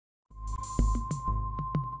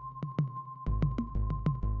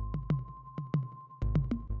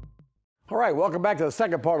All right, welcome back to the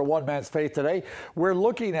second part of One Man's Faith today. We're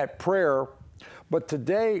looking at prayer, but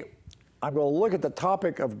today I'm going to look at the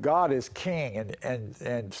topic of God as King,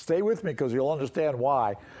 and stay with me because you'll understand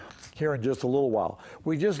why here in just a little while.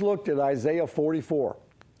 We just looked at Isaiah 44,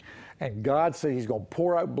 and God said He's going to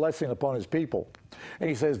pour out blessing upon His people. And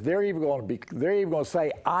He says they're even going to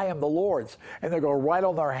say, I am the Lord's, and they're going to write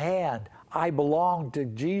on their hand, I belong to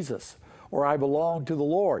Jesus, or I belong to the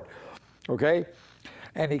Lord. Okay?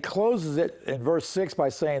 And He closes it in verse 6 by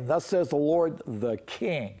saying, thus says the Lord, the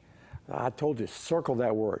King. I told you, circle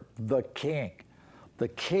that word, the King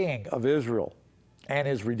of Israel and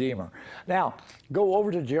His Redeemer. Now, go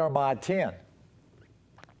over to Jeremiah 10.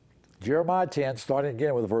 Jeremiah 10, starting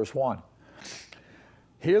again with verse 1.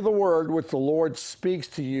 Hear the word which the Lord speaks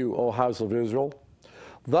to you, O house of Israel.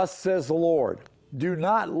 Thus says the Lord, do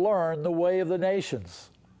not learn the way of the nations,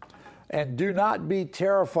 and do not be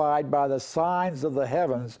terrified by the signs of the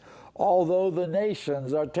heavens, although the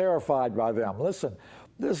nations are terrified by them. Listen,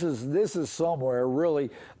 this is somewhere really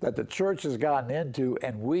that the church has gotten into,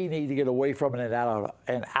 and we need to get away from it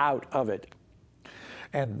and out of it.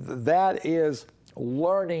 And that is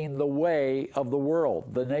learning the way of the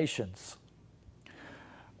world, the nations.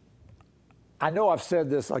 I know I've said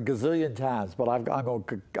this a gazillion times, but I'm going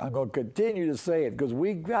to continue to say it because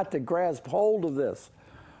we've got to grasp hold of this.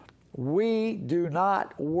 We do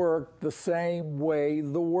not work the same way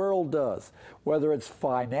the world does, whether it's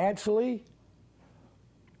financially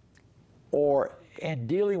or in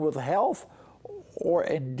dealing with health or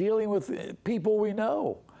in dealing with people we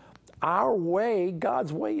know. Our way,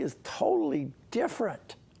 God's way, is totally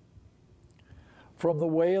different from the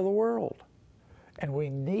way of the world. And we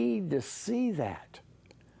need to see that.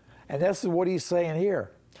 And this is what He's saying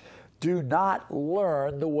here. Do not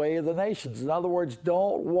learn the way of the nations. In other words,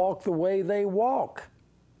 don't walk the way they walk.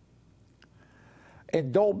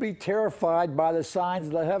 And don't be terrified by the signs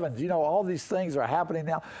of the heavens. You know, all these things are happening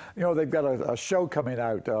now. You know, they've got a show coming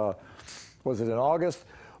out, was it in August,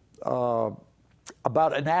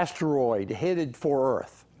 about an asteroid headed for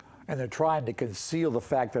Earth. And they're trying to conceal the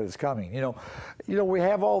fact that it's coming. You know, we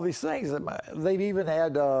have all these things. They've even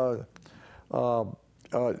had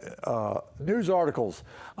news articles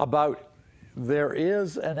about there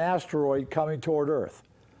is an asteroid coming toward Earth.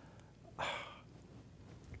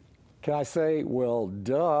 Can I say, well,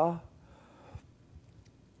 duh?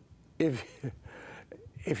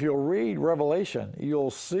 If you'll read Revelation,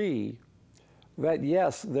 you'll see that,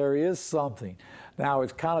 yes, there is something. Now,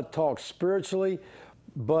 it's kind of talked spiritually,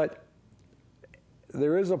 but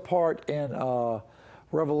there is a part in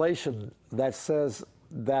Revelation that says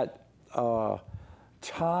that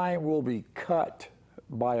time will be cut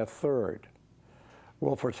by a third.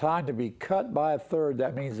 Well, for time to be cut by a third,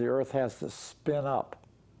 that means the earth has to spin up.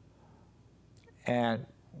 And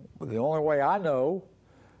the only way I know,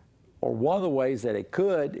 or one of the ways that it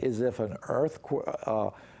could, is if an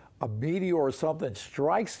a meteor or something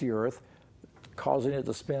strikes the earth, causing it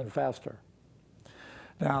to spin faster.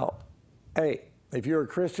 Now, hey, if you're a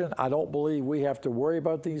Christian, I don't believe we have to worry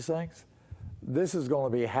about these things. This is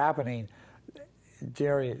going to be happening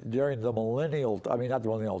during the millennial, I mean, not the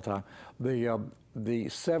millennial time, the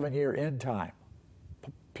 7-year end time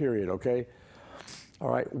period, okay? All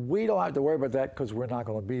right, we don't have to worry about that because we're not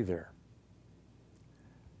going to be there.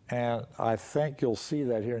 And I think you'll see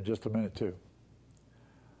that here in just a minute, too.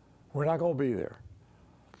 We're not going to be there.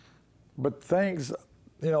 But things,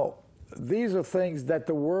 you know, these are things that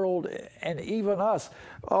the world and even us,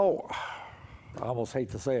 I almost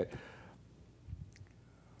hate to say it,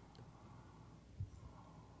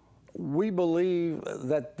 we believe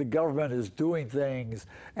that the government is doing things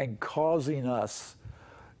and causing us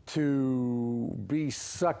to be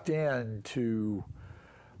sucked into,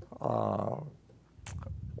 well,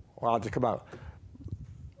 I'll just come out.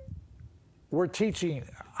 We're teaching,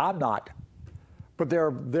 I'm not, but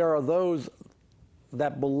there are those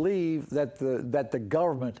that believe that the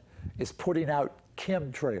government is putting out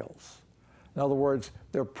chemtrails. In other words,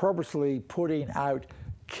 they're purposely putting out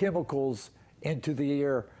chemicals into the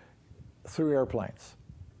air through airplanes.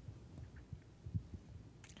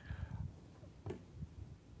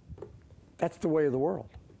 That's the way of the world.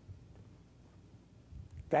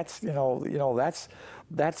 That's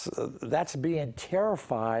that's being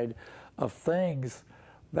terrified of things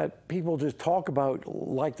that people just talk about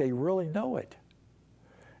like they really know it.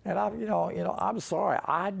 And I'm sorry,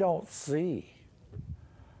 I don't see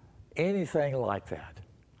anything like that.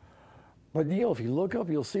 But Neal, if you look up,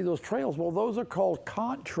 you'll see those trails. Well, those are called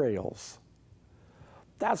contrails.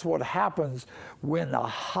 That's what happens when the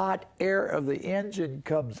hot air of the engine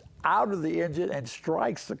comes out of the engine and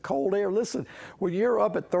strikes the cold air. Listen, when you're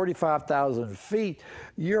up at 35,000 feet,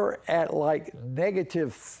 you're at like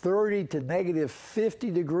negative 30 to negative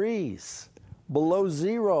 50 degrees below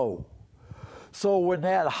zero. So when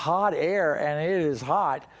that hot air, and it is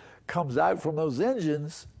hot, comes out from those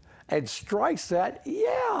engines and strikes that,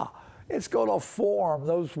 yeah, it's going to form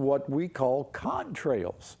those what we call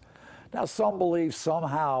contrails. Now, some believe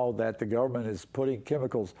somehow that the government is putting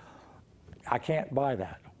chemicals. I can't buy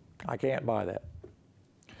that. I can't buy that.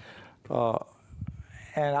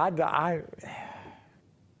 And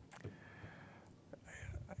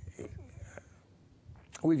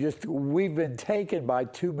we've been taken by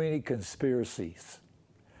too many conspiracies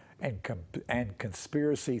and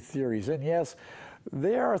conspiracy theories. And yes,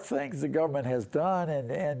 there are things the government has done,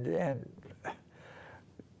 and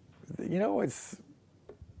you know, it's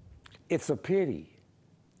a pity.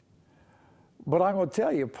 But I'm going to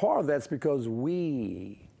tell you, part of that's because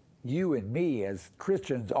you and me as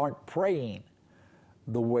Christians aren't praying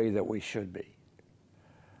the way that we should be.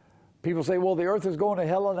 People say, well, the earth is going to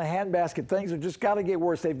hell in a handbasket. Things have just got to get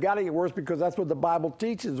worse. They've got to get worse because that's what the Bible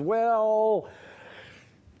teaches. Well,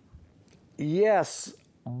 yes,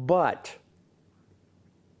 but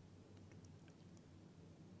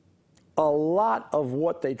a lot of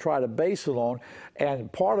what they try to base it on,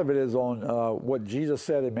 and part of it is on what Jesus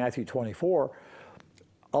said in Matthew 24,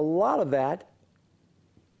 a lot of that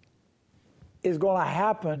is going to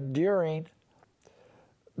happen during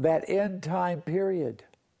that end time period.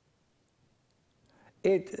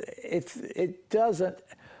 It doesn't,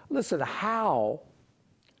 listen, how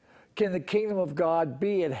can the kingdom of God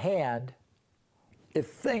be at hand if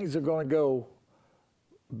things are going to go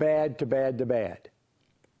bad to bad to bad?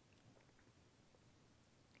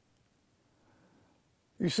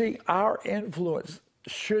 You see, our influence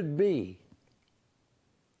should be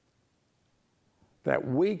that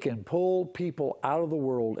we can pull people out of the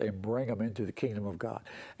world and bring them into the kingdom of God.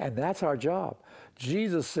 And that's our job.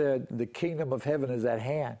 Jesus said, the kingdom of heaven is at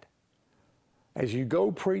hand. As you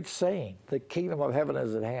go preach saying, the kingdom of heaven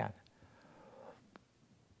is at hand.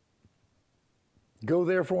 Go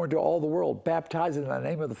therefore into all the world, baptizing in the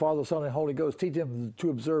name of the Father, Son, and Holy Ghost. Teach them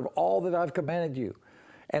to observe all that I've commanded you.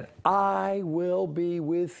 And I will be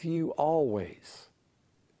with you always.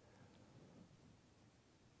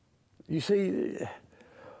 You see,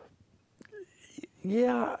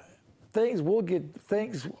 yeah, things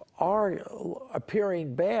are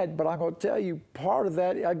appearing bad, but I'm going to tell you, part of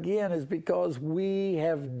that, again, is because we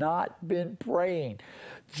have not been praying.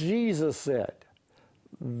 Jesus said,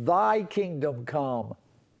 thy kingdom come,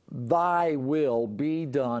 thy will be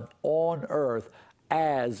done on earth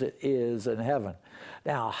as it is in heaven.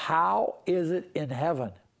 Now, how is it in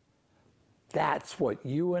heaven? That's what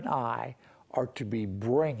you and I are to be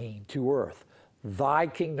bringing to earth. Thy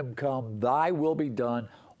kingdom come, thy will be done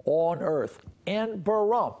on earth, in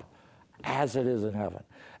Pahrump, as it is in heaven.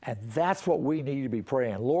 And that's what we need to be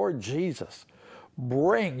praying. Lord Jesus,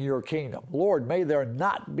 bring your kingdom. Lord, may there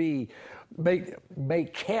not be, may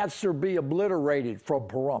cancer be obliterated from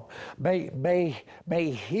Pahrump.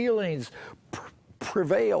 May healings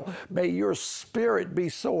prevail. May your spirit be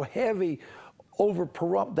so heavy over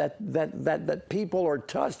Pahrump that people are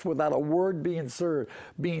touched without a word being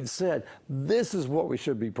said. This is what we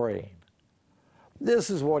should be praying. This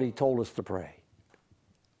is what he told us to pray.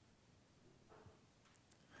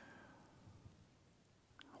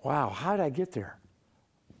 Wow, how did I get there?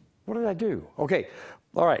 What did I do? Okay,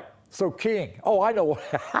 all right. So king. Oh, I know.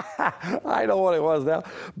 I know what it was now.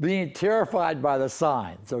 Being terrified by the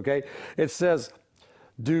signs. Okay, it says,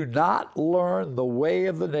 do not learn the way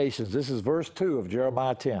of the nations. This is verse 2 of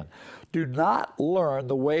Jeremiah 10. Do not learn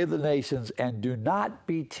the way of the nations, and do not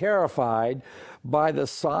be terrified by the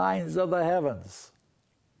signs of the heavens.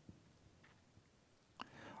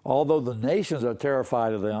 Although the nations are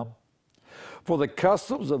terrified of them, for the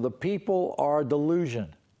customs of the people are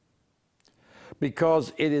delusion,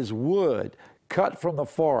 because it is wood cut from the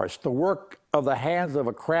forest, the work of the hands of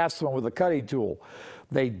a craftsman with a cutting tool.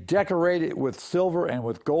 They decorate it with silver and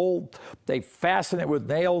with gold. They fasten it with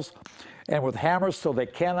nails and with hammers so they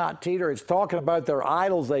cannot teeter. It's talking about their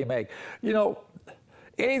idols they make. You know,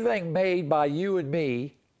 anything made by you and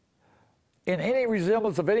me in any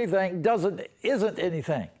resemblance of anything isn't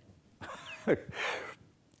anything.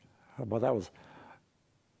 Well, that was,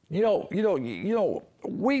 you know,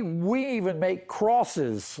 we even make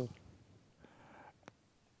crosses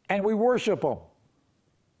and we worship them.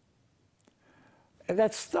 And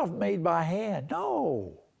that's stuff made by hand.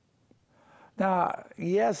 No. Now,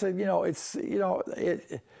 yes, you know,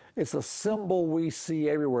 It's a symbol we see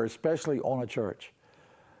everywhere, especially on a church,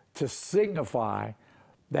 to signify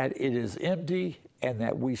that it is empty and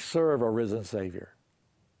that we serve a risen Savior.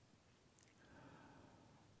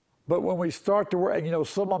 But when we start to work, and you know,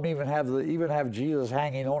 some of them even have Jesus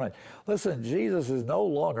hanging on it. Listen, Jesus is no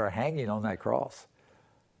longer hanging on that cross.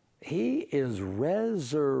 He is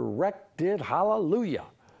resurrected. Hallelujah.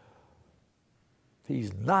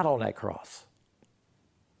 He's not on that cross.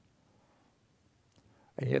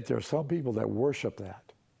 And yet there are some people that worship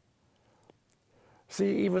that.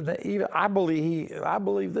 See, even I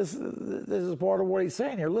believe this is part of what he's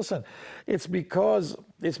saying here. Listen, it's because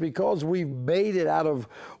we've made it out of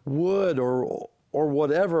wood or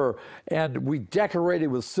whatever, and we decorated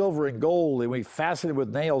with silver and gold, and we fastened it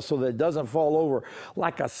with nails so that it doesn't fall over,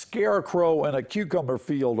 like a scarecrow in a cucumber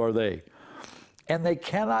field are they. And they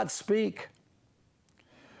cannot speak.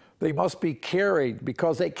 They must be carried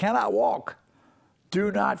because they cannot walk.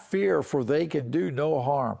 Do not fear, for they can do no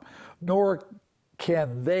harm, nor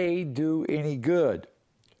can they do any good.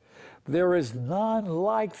 There is none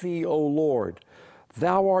like thee, O Lord.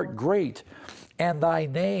 Thou art great, and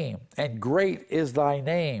great is thy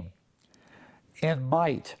name in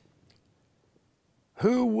might.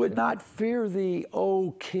 Who would not fear thee,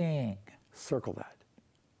 O King? Circle that.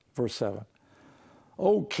 Verse 7.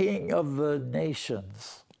 O King of the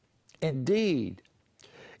nations, indeed,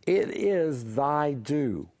 it is thy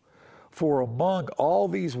due. For among all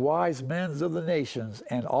these wise men of the nations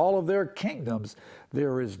and all of their kingdoms,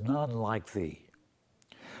 there is none like thee.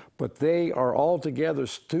 But they are altogether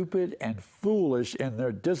stupid and foolish in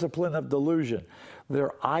their discipline of delusion.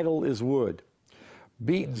 Their idol is wood,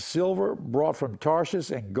 beaten silver brought from Tarshish,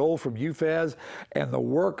 and gold from Uphaz, and the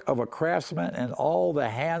work of a craftsman, and all the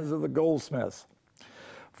hands of the goldsmiths.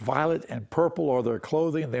 Violet and purple are their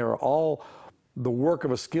clothing. They are all the work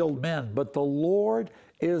of a skilled man. But the Lord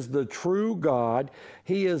is the true God.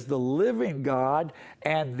 He is the living God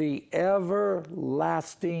and the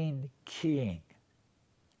everlasting King.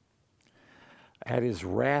 At his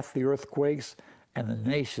wrath the earth quakes, and the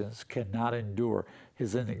nations cannot endure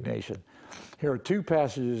his indignation. Here are two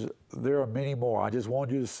passages. There are many more. I just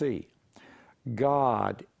want you to see.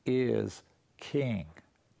 God is King.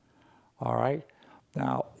 All right?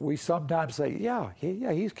 Now, we sometimes say, yeah,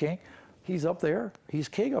 he's King. He's up there. He's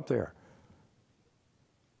King up there.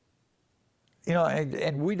 You know,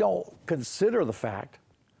 and we don't consider the fact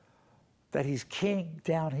that he's King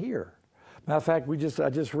down here. Matter of fact, I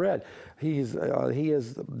just read, he is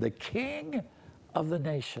the King of the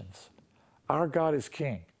nations. Our God is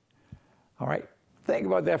King. All right, think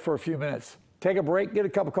about that for a few minutes. Take a break, get a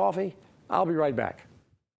cup of coffee. I'll be right back.